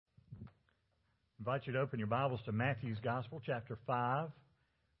invite you to open your Bibles to Matthew's Gospel, chapter 5.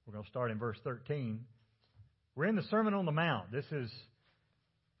 We're going to start in verse 13. We're in the Sermon on the Mount. This is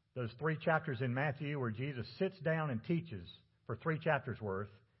those 3 chapters in Matthew where Jesus sits down and teaches for 3 chapters worth.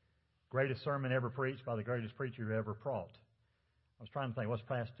 Greatest sermon ever preached by the greatest preacher who ever preached. I was trying to think, what's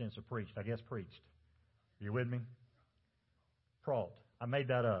past tense of preached? I guess preached. Are you with me? Praught. I made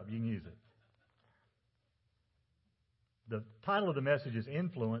that up. You can use it. The title of the message is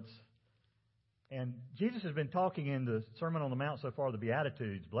Influence. And Jesus has been talking in the Sermon on the Mount so far, the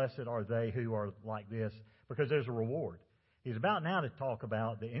Beatitudes, blessed are they who are like this, because there's a reward. He's about now to talk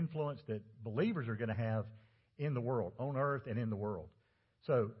about the influence that believers are going to have in the world, on earth and in the world.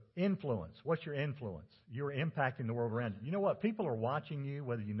 So, influence. What's your influence? You're impacting the world around you. You know what? People are watching you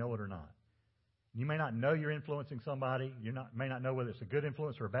whether you know it or not. You may not know you're influencing somebody. You may not know whether it's a good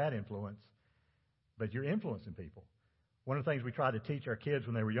influence or a bad influence, but you're influencing people. One of the things we tried to teach our kids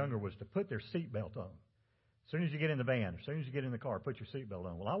when they were younger was to put their seatbelt on. As soon as you get in the van, as soon as you get in the car, put your seatbelt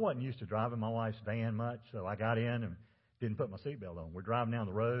on. Well, I wasn't used to driving my wife's van much, so I got in and didn't put my seatbelt on. We're driving down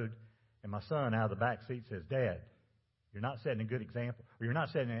the road, and my son out of the back seat says, "Dad, you're not setting a good example, or you're not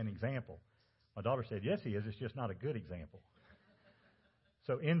setting an example." My daughter said, "Yes, he is. It's just not a good example."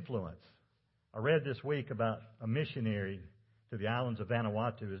 So influence. I read this week about a missionary to the islands of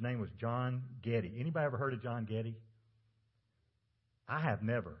Vanuatu. His name was John Getty. Anybody ever heard of John Getty? I have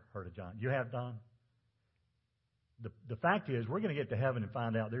never heard of John. You have, Don? The fact is, we're going to get to heaven and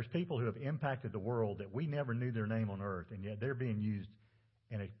find out there's people who have impacted the world that we never knew their name on earth, and yet they're being used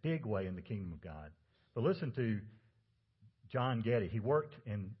in a big way in the kingdom of God. But listen to John Getty. He worked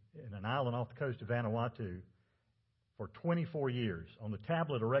in an island off the coast of Vanuatu for 24 years. On the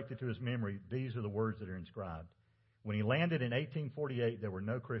tablet erected to his memory, these are the words that are inscribed. When he landed in 1848, there were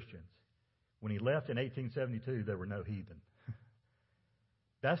no Christians. When he left in 1872, there were no heathen.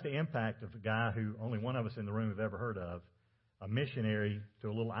 That's the impact of a guy who only one of us in the room have ever heard of, a missionary to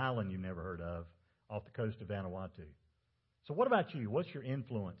a little island you've never heard of off the coast of Vanuatu. So what about you? What's your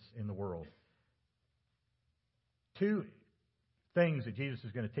influence in the world? 2 things that Jesus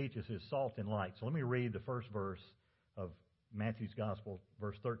is going to teach us is salt and light. So let me read the first verse of Matthew's Gospel,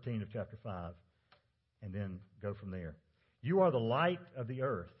 verse 13 of chapter 5, and then go from there. You are the light of the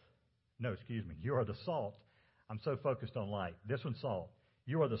earth. No, excuse me. You are the salt. I'm so focused on light. This one's salt.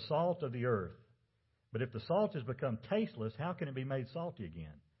 You are the salt of the earth. But if the salt has become tasteless, how can it be made salty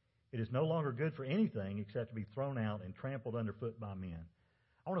again? It is no longer good for anything except to be thrown out and trampled underfoot by men.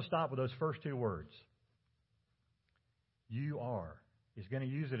 I want to stop with those first 2 words. You are. He's going to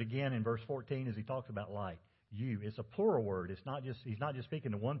use it again in verse 14 as he talks about light. You. It's a plural word. He's not just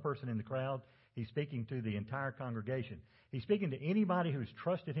speaking to one person in the crowd. He's speaking to the entire congregation. He's speaking to anybody who's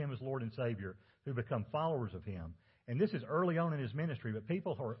trusted Him as Lord and Savior, who become followers of Him. And this is early on in His ministry, but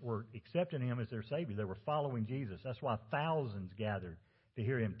people were accepting Him as their Savior. They were following Jesus. That's why thousands gathered to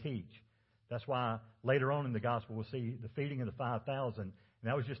hear Him teach. That's why later on in the Gospel we'll see the feeding of the 5,000, and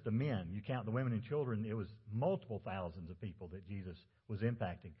that was just the men. You count the women and children, it was multiple thousands of people that Jesus was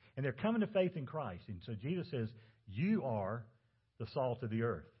impacting. And they're coming to faith in Christ. And so Jesus says, you are the salt of the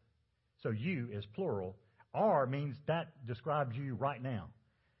earth. So you is plural. Are means that describes you right now.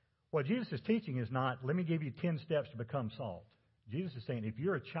 What Jesus is teaching is not, let me give you 10 steps to become salt. Jesus is saying, if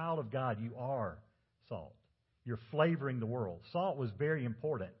you're a child of God, you are salt. You're flavoring the world. Salt was very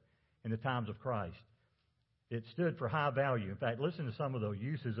important in the times of Christ. It stood for high value. In fact, listen to some of the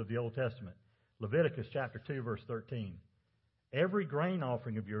uses of the Old Testament. Leviticus chapter 2, verse 13. Every grain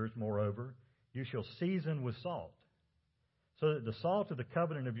offering of yours, moreover, you shall season with salt, so that the salt of the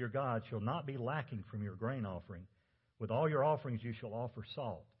covenant of your God shall not be lacking from your grain offering. With all your offerings you shall offer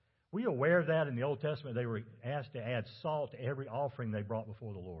salt. Were you aware of that in the Old Testament? They were asked to add salt to every offering they brought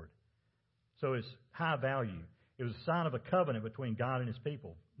before the Lord. So it's high value. It was a sign of a covenant between God and His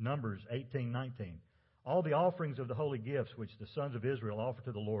people. Numbers 18:19. All the offerings of the holy gifts which the sons of Israel offer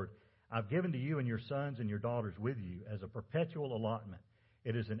to the Lord, I've given to you and your sons and your daughters with you as a perpetual allotment.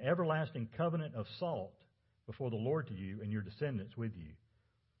 It is an everlasting covenant of salt before the Lord to you and your descendants with you.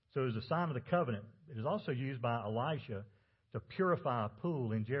 So it was a sign of the covenant. It is also used by Elisha to purify a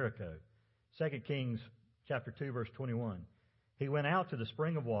pool in Jericho. 2 Kings chapter 2, verse 21. He went out to the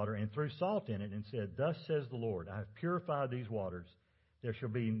spring of water and threw salt in it and said, Thus says the Lord, I have purified these waters. There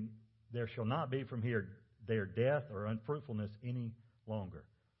shall not be from here their death or unfruitfulness any longer.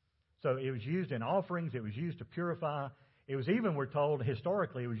 So it was used in offerings. It was used to purify. It was even, we're told,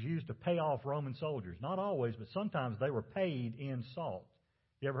 historically, it was used to pay off Roman soldiers. Not always, but sometimes they were paid in salt.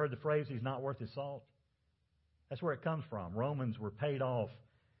 You ever heard the phrase, he's not worth his salt? That's where it comes from. Romans were paid off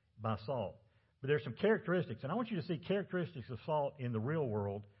by salt. But there's some characteristics, and I want you to see characteristics of salt in the real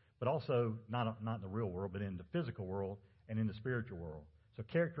world, but also also not in the real world, but in the physical world and in the spiritual world. So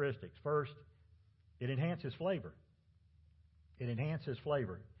characteristics. First, it enhances flavor. It enhances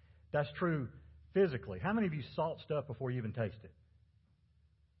flavor. That's true physically. How many of you salt stuff before you even taste it?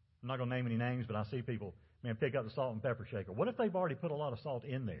 I'm not going to name any names, but I see people, man, pick up the salt and pepper shaker. What if they've already put a lot of salt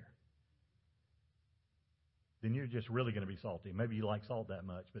in there? Then you're just really going to be salty. Maybe you like salt that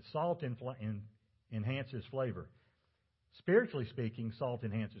much. But salt enhances flavor. Spiritually speaking, salt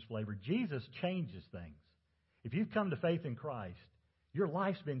enhances flavor. Jesus changes things. If you've come to faith in Christ, your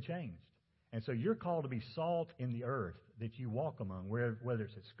life's been changed. And so you're called to be salt in the earth that you walk among, whether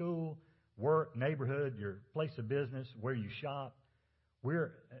it's at school, work, neighborhood, your place of business, where you shop.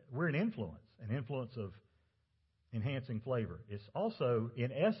 We're an influence of enhancing flavor. It's also,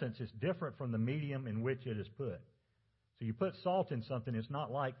 in essence, it's different from the medium in which it is put. So you put salt in something, it's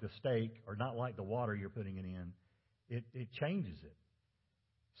not like the steak or not like the water you're putting it in. It changes it.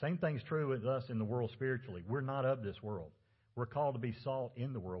 Same thing's true with us in the world spiritually. We're not of this world. We're called to be salt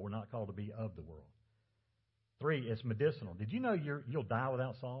in the world. We're not called to be of the world. 3, it's medicinal. Did you know you'll die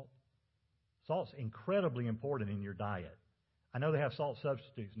without salt? Salt's incredibly important in your diet. I know they have salt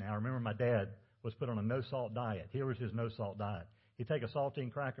substitutes now. I remember my dad was put on a no-salt diet. Here was his no-salt diet. He'd take a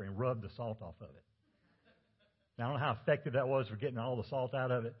saltine cracker and rub the salt off of it. Now, I don't know how effective that was for getting all the salt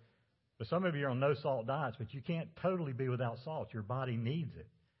out of it. But some of you are on no-salt diets, but you can't totally be without salt. Your body needs it.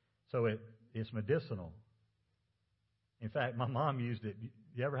 So it's medicinal. In fact, my mom used it.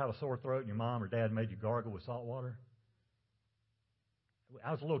 You ever have a sore throat and your mom or dad made you gargle with salt water?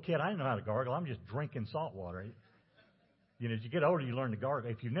 I was a little kid. I didn't know how to gargle. I'm just drinking salt water. You know, as you get older, you learn to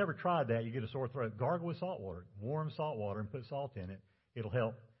gargle. If you've never tried that, you get a sore throat. Gargle with salt water. Warm salt water and put salt in it. It'll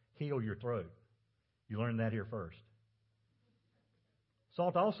help heal your throat. You learned that here first.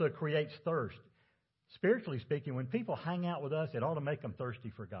 Salt also creates thirst. Spiritually speaking, when people hang out with us, it ought to make them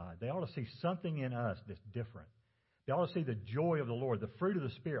thirsty for God. They ought to see something in us that's different. They ought to see the joy of the Lord, the fruit of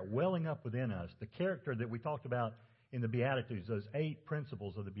the Spirit welling up within us, the character that we talked about in the Beatitudes, those 8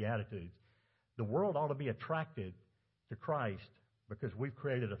 principles of the Beatitudes. The world ought to be attracted to Christ because we've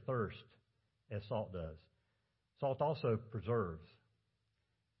created a thirst as salt does. Salt also preserves.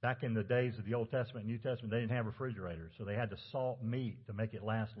 Back in the days of the Old Testament and New Testament, they didn't have refrigerators, so they had to salt meat to make it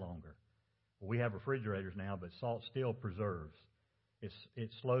last longer. Well, we have refrigerators now, but salt still preserves. It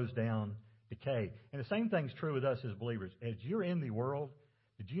slows down decay. And the same thing's true with us as believers. As you're in the world,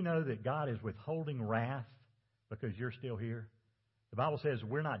 did you know that God is withholding wrath because you're still here? The Bible says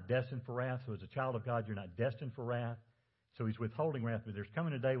we're not destined for wrath, so as a child of God, you're not destined for wrath. So He's withholding wrath, but there's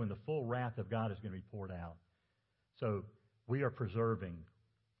coming a day when the full wrath of God is going to be poured out. So we are preserving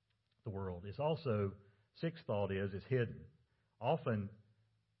the world. It's also, 6th thought is, it's hidden. Often,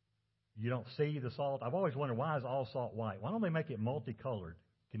 you don't see the salt. I've always wondered, why is all salt white? Why don't they make it multicolored?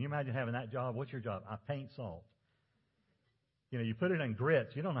 Can you imagine having that job? What's your job? I paint salt. You know, you put it in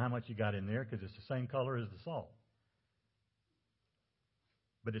grits. You don't know how much you got in there because it's the same color as the salt.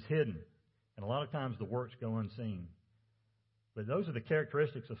 But it's hidden. And a lot of times the works go unseen. But those are the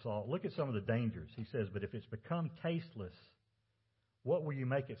characteristics of salt. Look at some of the dangers. He says, but if it's become tasteless, what will you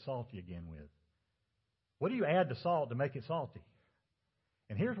make it salty again with? What do you add to salt to make it salty?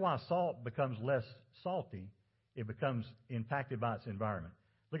 And here's why salt becomes less salty. It becomes impacted by its environment.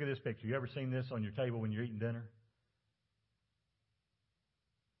 Look at this picture. You ever seen this on your table when you're eating dinner?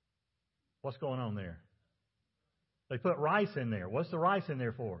 What's going on there? They put rice in there. What's the rice in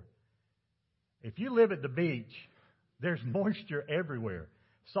there for? If you live at the beach, there's moisture everywhere.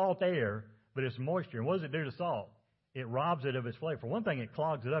 Salt air, but it's moisture. And what does it do to salt? It robs it of its flavor. For one thing, it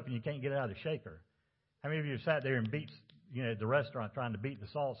clogs it up and you can't get it out of the shaker. How many of you have sat there and beat, at the restaurant trying to beat the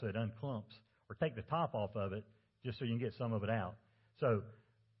salt so it unclumps, or take the top off of it just so you can get some of it out? So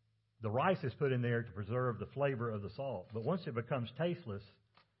the rice is put in there to preserve the flavor of the salt. But once it becomes tasteless,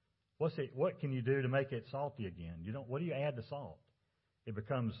 what can you do to make it salty again? What do you add to salt? It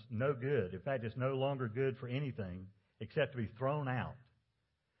becomes no good. In fact, it's no longer good for anything except to be thrown out.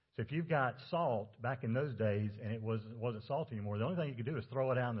 So if you've got salt back in those days and it wasn't salty anymore, the only thing you could do is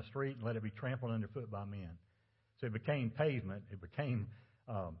throw it out in the street and let it be trampled underfoot by men. So it became pavement. It became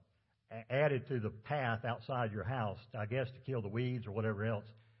added to the path outside your house, I guess, to kill the weeds or whatever else.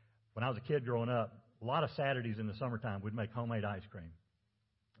 When I was a kid growing up, a lot of Saturdays in the summertime, we'd make homemade ice cream.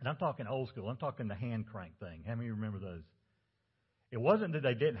 And I'm talking old school. I'm talking the hand crank thing. How many of you remember those? It wasn't that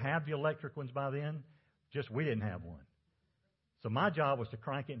they didn't have the electric ones by then, just we didn't have one. So my job was to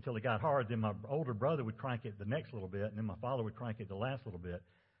crank it until it got hard. Then my older brother would crank it the next little bit, and then my father would crank it the last little bit.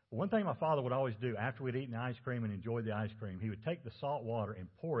 But one thing my father would always do after we'd eaten the ice cream and enjoyed the ice cream, he would take the salt water and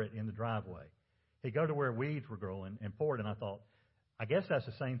pour it in the driveway. He'd go to where weeds were growing and pour it, and I thought, I guess that's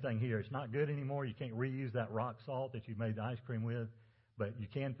the same thing here. It's not good anymore. You can't reuse that rock salt that you made the ice cream with, but you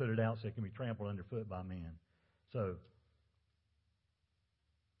can put it out so it can be trampled underfoot by men. So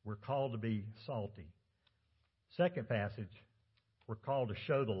we're called to be salty. Second passage, we're called to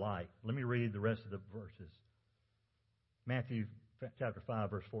show the light. Let me read the rest of the verses. Matthew chapter 5,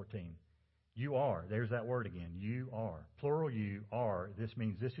 verse 14. You are. There's that word again. You are. Plural you are. This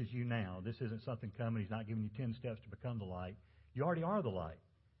means this is you now. This isn't something coming. He's not giving you 10 steps to become the light. You already are the light.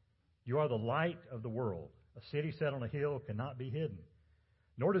 You are the light of the world. A city set on a hill cannot be hidden.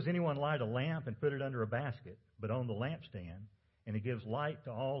 Nor does anyone light a lamp and put it under a basket, but on the lampstand, and it gives light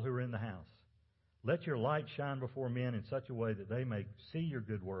to all who are in the house. Let your light shine before men in such a way that they may see your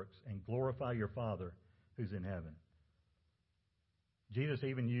good works and glorify your Father who's in heaven. Jesus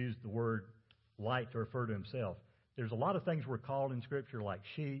even used the word light to refer to himself. There's a lot of things we're called in Scripture like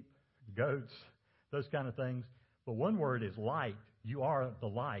sheep, goats, those kind of things. But one word is light. You are the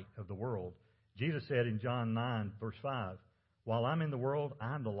light of the world. Jesus said in John 9, verse 5, while I'm in the world,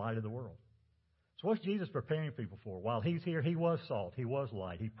 I'm the light of the world. So what's Jesus preparing people for? While he's here, he was salt. He was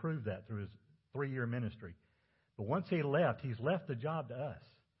light. He proved that through his 3-year ministry. But once he left, he's left the job to us.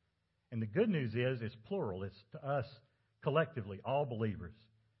 And the good news is it's plural. It's to us collectively, all believers.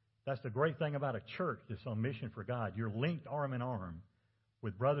 That's the great thing about a church that's on mission for God. You're linked arm in arm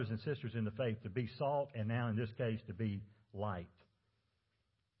with brothers and sisters in the faith to be salt and now, in this case, to be light.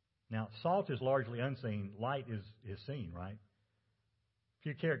 Now, salt is largely unseen. Light is seen, right? A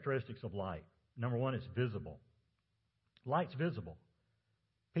few characteristics of light. Number one, it's visible. Light's visible.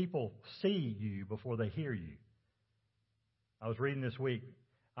 People see you before they hear you. I was reading this week.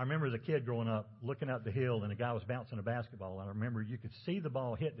 I remember as a kid growing up, looking up the hill, and a guy was bouncing a basketball. And I remember you could see the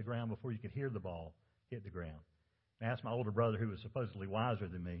ball hit the ground before you could hear the ball hit the ground. And I asked my older brother, who was supposedly wiser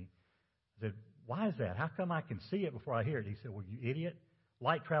than me, I said, why is that? How come I can see it before I hear it? He said, well, you idiot.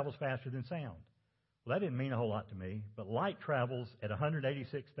 Light travels faster than sound. Well, that didn't mean a whole lot to me, but light travels at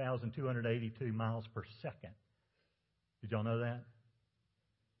 186,282 miles per second. Did y'all know that?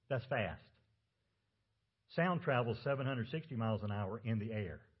 That's fast. Sound travels 760 miles an hour in the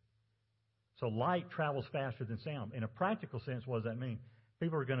air. So light travels faster than sound. In a practical sense, what does that mean?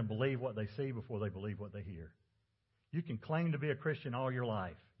 People are going to believe what they see before they believe what they hear. You can claim to be a Christian all your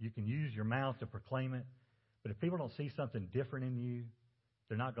life. You can use your mouth to proclaim it. But if people don't see something different in you,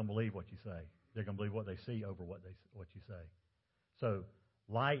 they're not going to believe what you say. They're going to believe what they see over what you say. So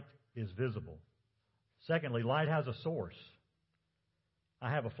light is visible. Secondly, light has a source.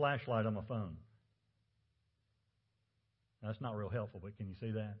 I have a flashlight on my phone. Now, that's not real helpful, but can you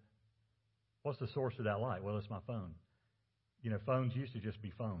see that? What's the source of that light? Well, it's my phone. You know, phones used to just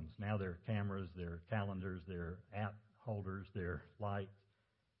be phones. Now they're cameras, they're calendars, they're app holders, they're lights.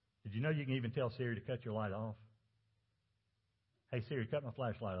 Did you know you can even tell Siri to cut your light off? Hey, Siri, cut my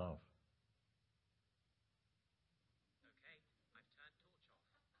flashlight off. Okay, I've turned torch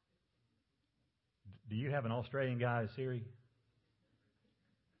off. Do you have an Australian guy as Siri?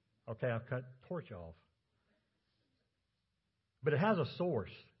 Okay, I've cut torch off. But it has a source.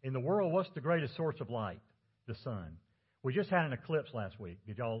 In the world, what's the greatest source of light? The sun. We just had an eclipse last week.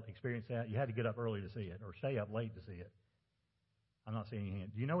 Did y'all experience that? You had to get up early to see it or stay up late to see it. I'm not seeing any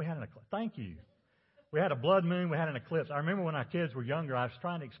hands. Do you know we had an eclipse? Thank you. We had a blood moon. We had an eclipse. I remember when our kids were younger, I was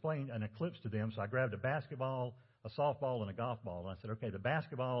trying to explain an eclipse to them. So I grabbed a basketball, a softball, and a golf ball. And I said, okay, the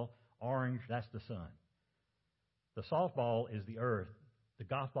basketball, orange, that's the sun. The softball is the earth. The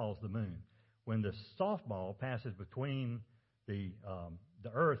golf ball is the moon. When the softball passes between the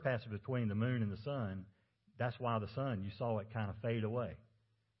earth passes between the moon and the sun, that's why the sun, you saw it kind of fade away.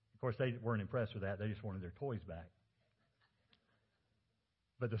 Of course, they weren't impressed with that. They just wanted their toys back.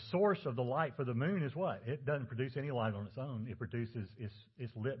 But the source of the light for the moon is what? It doesn't produce any light on its own. It produces,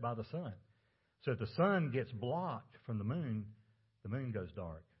 it's lit by the sun. So if the sun gets blocked from the moon goes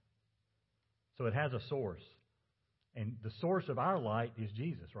dark. So it has a source. And the source of our light is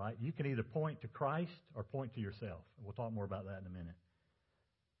Jesus, right? You can either point to Christ or point to yourself. We'll talk more about that in a minute.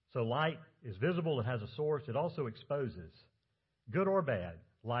 So light is visible. It has a source. It also exposes. Good or bad,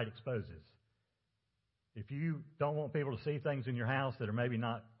 light exposes. If you don't want people to see things in your house that are maybe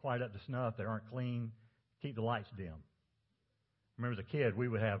not quite up to snuff, that aren't clean, keep the lights dim. I remember as a kid, we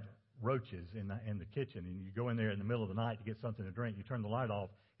would have roaches in the kitchen, and you go in there in the middle of the night to get something to drink. You turn the light off.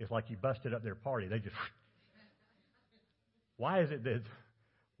 It's like you busted up their party. They just... Why is it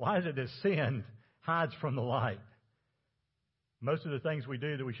that sin hides from the light? Most of the things we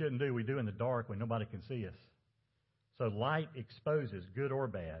do that we shouldn't do, we do in the dark when nobody can see us. So light exposes, good or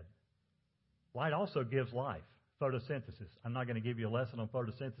bad. Light also gives life, photosynthesis. I'm not going to give you a lesson on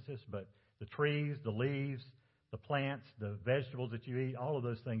photosynthesis, but the trees, the leaves, The plants, the vegetables that you eat, all of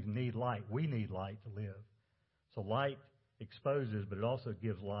those things need light. We need light to live. So light exposes, but it also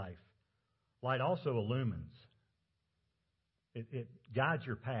gives life. Light also illumines. It guides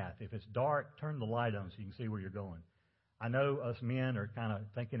your path. If it's dark, turn the light on so you can see where you're going. I know us men are kind of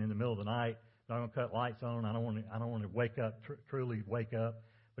thinking in the middle of the night, I'm going to cut lights on. I don't want to wake up, truly wake up.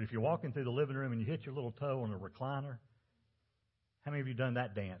 But if you're walking through the living room and you hit your little toe on a recliner, how many of you done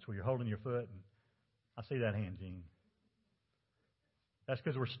that dance where you're holding your foot? And I see that hand, Gene. That's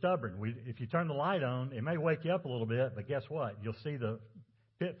because we're stubborn. If you turn the light on, it may wake you up a little bit, but guess what? You'll see the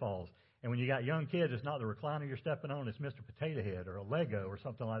pitfalls. And when you got young kids, it's not the recliner you're stepping on, it's Mr. Potato Head or a Lego or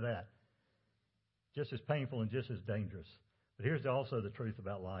something like that. Just as painful and just as dangerous. But here's also the truth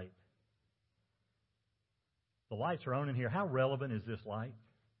about light. The lights are on in here. How relevant is this light?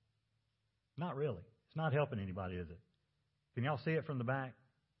 Not really. It's not helping anybody, is it? Can y'all see it from the back?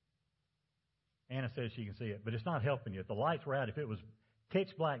 Anna says she can see it, but it's not helping you. If the lights were out, if it was pitch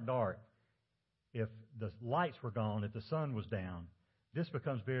black dark, if the lights were gone, if the sun was down, this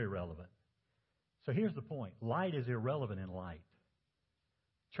becomes very relevant. So here's the point. Light is irrelevant in light.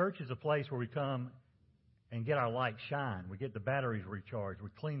 Church is a place where we come and get our light shine. We get the batteries recharged. We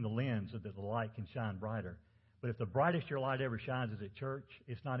clean the lens so that the light can shine brighter. But if the brightest your light ever shines is at church,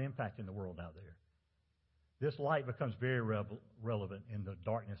 it's not impacting the world out there. This light becomes very relevant in the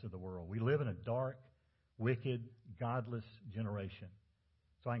darkness of the world. We live in a dark, wicked, godless generation.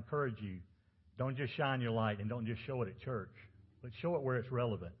 So I encourage you, don't just shine your light and don't just show it at church, but show it where it's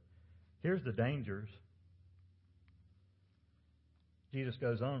relevant. Here's the dangers. Jesus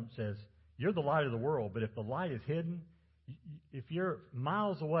goes on and says, you're the light of the world, but if the light is hidden, if you're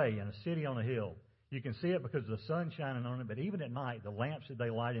miles away in a city on a hill, you can see it because the sun's shining on it, but even at night, the lamps that they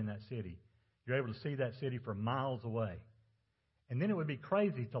light in that city, you're able to see that city from miles away. And then it would be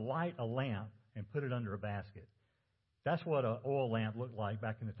crazy to light a lamp and put it under a basket. That's what an oil lamp looked like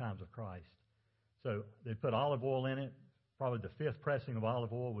back in the times of Christ. So they'd put olive oil in it. Probably the fifth pressing of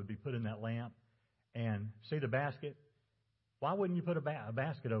olive oil would be put in that lamp. And see the basket? Why wouldn't you put a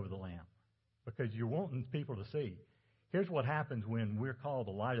basket over the lamp? Because you're wanting people to see. Here's what happens when we're called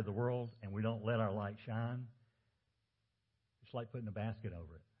the light of the world and we don't let our light shine. It's like putting a basket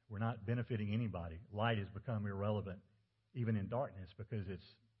over it. We're not benefiting anybody. Light has become irrelevant, even in darkness, because it's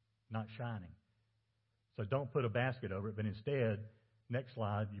not shining. So don't put a basket over it, but instead, next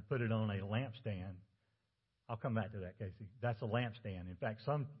slide, you put it on a lampstand. I'll come back to that, Casey. That's a lampstand. In fact,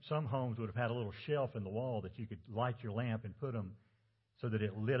 some homes would have had a little shelf in the wall that you could light your lamp and put them so that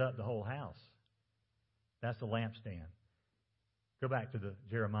it lit up the whole house. That's a lampstand. Go back to the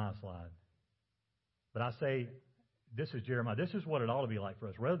Jeremiah slide. But I say, this is Jeremiah. This is what it ought to be like for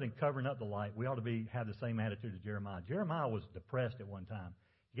us. Rather than covering up the light, we ought to have the same attitude as Jeremiah. Jeremiah was depressed at one time.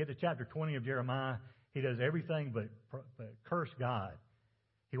 You get to chapter 20 of Jeremiah, he does everything but curse God.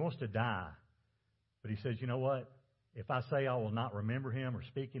 He wants to die. But he says, you know what? If I say I will not remember him or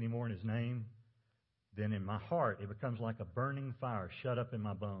speak anymore in his name, then in my heart it becomes like a burning fire shut up in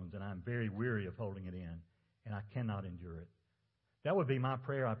my bones, and I'm very weary of holding it in, and I cannot endure it. That would be my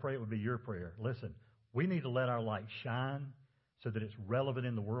prayer. I pray it would be your prayer. Listen, we need to let our light shine so that it's relevant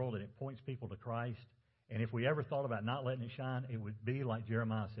in the world and it points people to Christ. And if we ever thought about not letting it shine, it would be like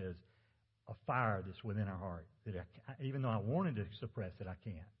Jeremiah says, a fire that's within our heart. That even though I wanted to suppress it, I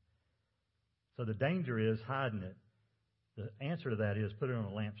can't. So the danger is hiding it. The answer to that is put it on a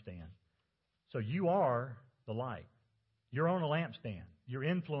lampstand. So you are the light. You're on a lampstand. You're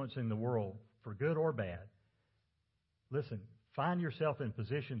influencing the world for good or bad. Listen, find yourself in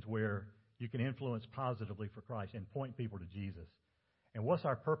positions where you can influence positively for Christ and point people to Jesus. And what's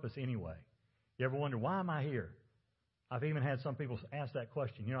our purpose anyway? You ever wonder, why am I here? I've even had some people ask that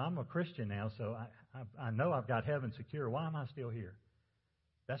question. You know, I'm a Christian now, so I know I've got heaven secure. Why am I still here?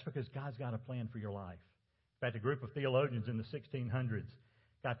 That's because God's got a plan for your life. In fact, a group of theologians in the 1600s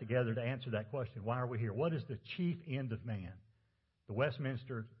got together to answer that question. Why are we here? What is the chief end of man? The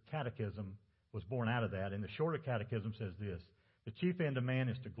Westminster Catechism was born out of that, and the Shorter Catechism says this: the chief end of man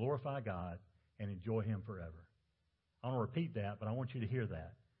is to glorify God and enjoy Him forever. I want to repeat that, but I want you to hear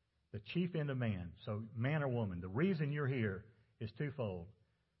that. The chief end of man, so man or woman, the reason you're here is twofold: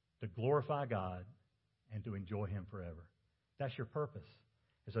 to glorify God and to enjoy Him forever. That's your purpose.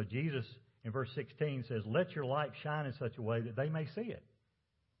 And so Jesus, in verse 16, says, let your light shine in such a way that they may see it.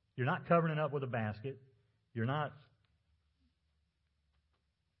 You're not covering it up with a basket. You're not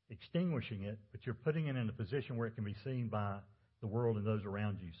extinguishing it, but you're putting it in a position where it can be seen by the world and those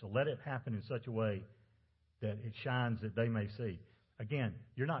around you. So let it happen in such a way that it shines that they may see. Again,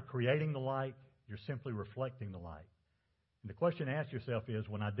 you're not creating the light. You're simply reflecting the light. And the question to ask yourself is,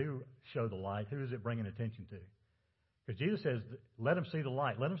 when I do show the light, who is it bringing attention to? Because Jesus says, let them see the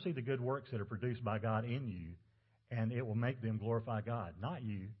light. Let them see the good works that are produced by God in you, and it will make them glorify God, not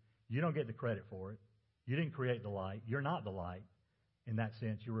you. You don't get the credit for it. You didn't create the light. You're not the light in that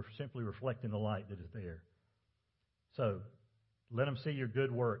sense. You're simply reflecting the light that is there. So let them see your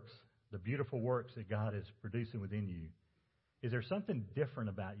good works, the beautiful works that God is producing within you. Is there something different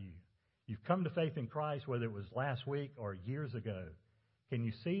about you? You've come to faith in Christ, whether it was last week or years ago. Can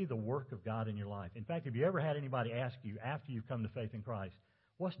you see the work of God in your life? In fact, have you ever had anybody ask you after you've come to faith in Christ,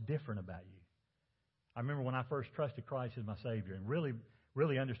 what's different about you? I remember when I first trusted Christ as my Savior and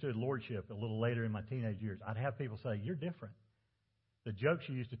really understood Lordship a little later in my teenage years, I'd have people say, you're different. The jokes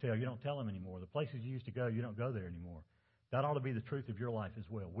you used to tell, you don't tell them anymore. The places you used to go, you don't go there anymore. That ought to be the truth of your life as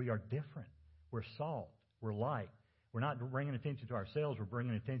well. We are different. We're salt. We're light. We're not bringing attention to ourselves. We're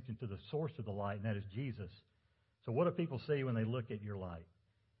bringing attention to the source of the light, and that is Jesus. So what do people see when they look at your light?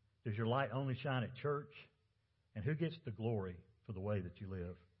 Does your light only shine at church? And who gets the glory for the way that you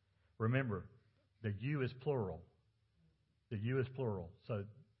live? Remember, the you is plural. The you is plural. So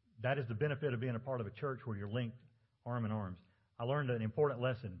that is the benefit of being a part of a church where you're linked arm in arms. I learned an important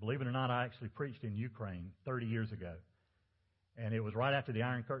lesson. Believe it or not, I actually preached in Ukraine 30 years ago. And it was right after the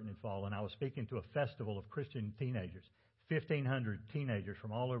Iron Curtain had fallen. I was speaking to a festival of Christian teenagers, 1,500 teenagers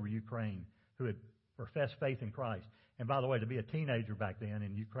from all over Ukraine who had professed faith in Christ. And by the way, to be a teenager back then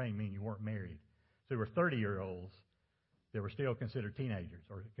in Ukraine meant you weren't married. So there were 30-year-olds that were still considered teenagers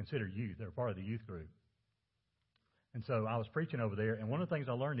or considered youth. They were part of the youth group. And so I was preaching over there, and one of the things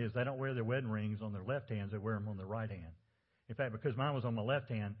I learned is they don't wear their wedding rings on their left hands. They wear them on their right hand. In fact, because mine was on my left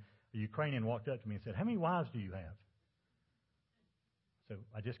hand, a Ukrainian walked up to me and said, how many wives do you have? So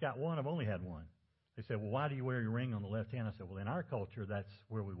I just got one. I've only had one. They said, well, why do you wear your ring on the left hand? I said, well, in our culture, that's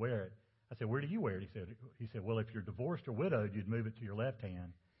where we wear it. I said, where do you wear it? He said, well, if you're divorced or widowed, you'd move it to your left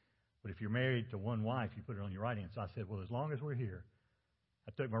hand. But if you're married to one wife, you put it on your right hand. So I said, well, as long as we're here,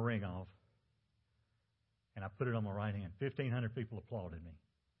 I took my ring off, and I put it on my right hand. 1,500 people applauded me.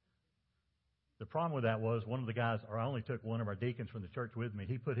 The problem with that was one of the guys, or I only took one of our deacons from the church with me,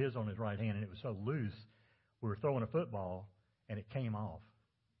 he put his on his right hand, and it was so loose, we were throwing a football, and it came off.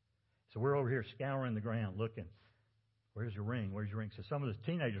 So we're over here scouring the ground looking. Where's your ring? Where's your ring? So some of the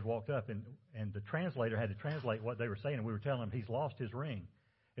teenagers walked up, and the translator had to translate what they were saying, and we were telling them he's lost his ring.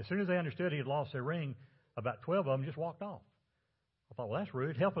 As soon as they understood he had lost their ring, about 12 of them just walked off. I thought, well, that's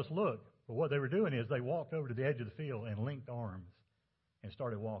rude. Help us look. But what they were doing is they walked over to the edge of the field and linked arms and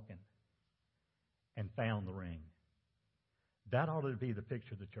started walking and found the ring. That ought to be the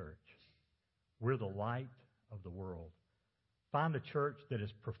picture of the church. We're the light of the world. Find a church that is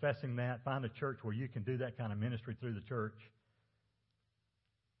professing that. Find a church where you can do that kind of ministry through the church.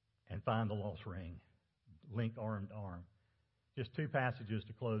 And find the lost ring. Link arm to arm. Just two passages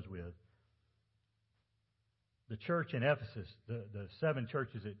to close with. The church in Ephesus, the seven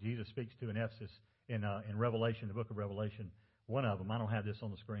churches that Jesus speaks to in Ephesus in Revelation, the book of Revelation, one of them, I don't have this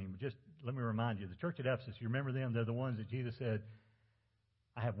on the screen, but just let me remind you, the church at Ephesus, you remember them? They're the ones that Jesus said,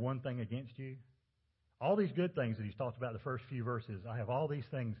 I have one thing against you. All these good things that he's talked about in the first few verses, I have all these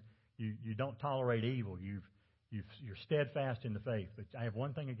things. You don't tolerate evil. You're steadfast in the faith. But I have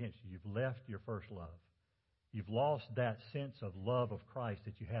one thing against you. You've left your first love. You've lost that sense of love of Christ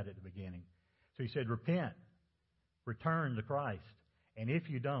that you had at the beginning. So he said, repent. Return to Christ. And if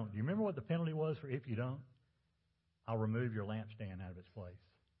you don't, do you remember what the penalty was for if you don't? I'll remove your lampstand out of its place.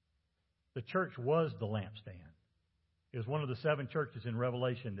 The church was the lampstand. It was one of the seven churches in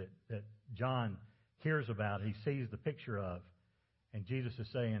Revelation that John hears about. He sees the picture of. And Jesus is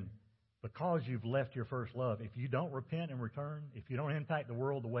saying, because you've left your first love, if you don't repent and return, if you don't impact the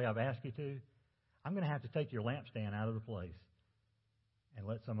world the way I've asked you to, I'm going to have to take your lampstand out of the place and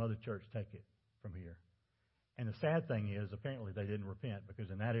let some other church take it from here. And the sad thing is, apparently they didn't repent,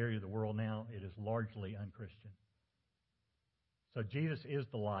 because in that area of the world now, it is largely unchristian. So Jesus is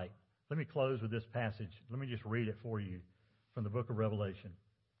the light. Let me close with this passage. Let me just read it for you from the book of Revelation.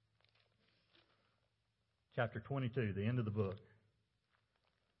 Chapter 22, the end of the book.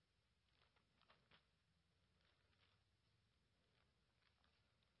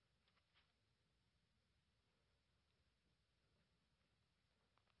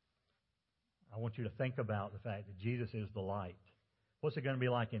 I want you to think about the fact that Jesus is the light. What's it going to be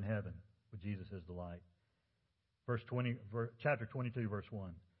like in heaven with Jesus as the light? Chapter 22, verse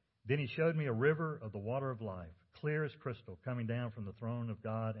 1. Then he showed me a river of the water of life, clear as crystal, coming down from the throne of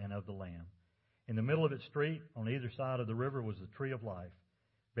God and of the Lamb. In the middle of its street, on either side of the river, was the tree of life,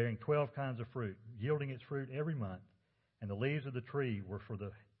 bearing 12 kinds of fruit, yielding its fruit every month. And the leaves of the tree were for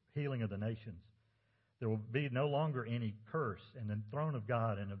the healing of the nations. There will be no longer any curse, and the throne of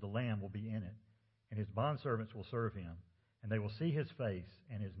God and of the Lamb will be in it. and his bondservants will serve him. And they will see his face,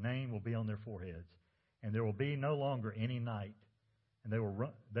 and his name will be on their foreheads. And there will be no longer any night. And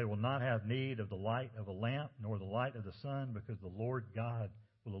they will not have need of the light of a lamp, nor the light of the sun, because the Lord God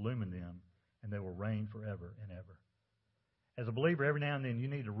will illumine them, and they will reign forever and ever. As a believer, every now and then you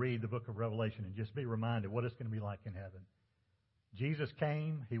need to read the book of Revelation and just be reminded what it's going to be like in heaven. Jesus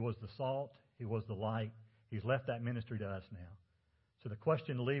came. He was the salt. He was the light. He's left that ministry to us now. So the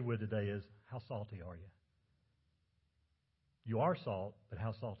question to leave with today is, how salty are you? You are salt, but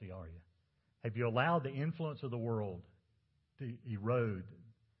how salty are you? Have you allowed the influence of the world to erode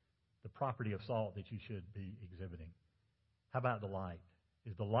the property of salt that you should be exhibiting? How about the light?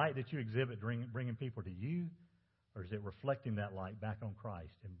 Is the light that you exhibit bringing people to you, or is it reflecting that light back on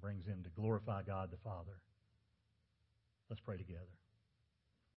Christ and brings him to glorify God the Father? Let's pray together.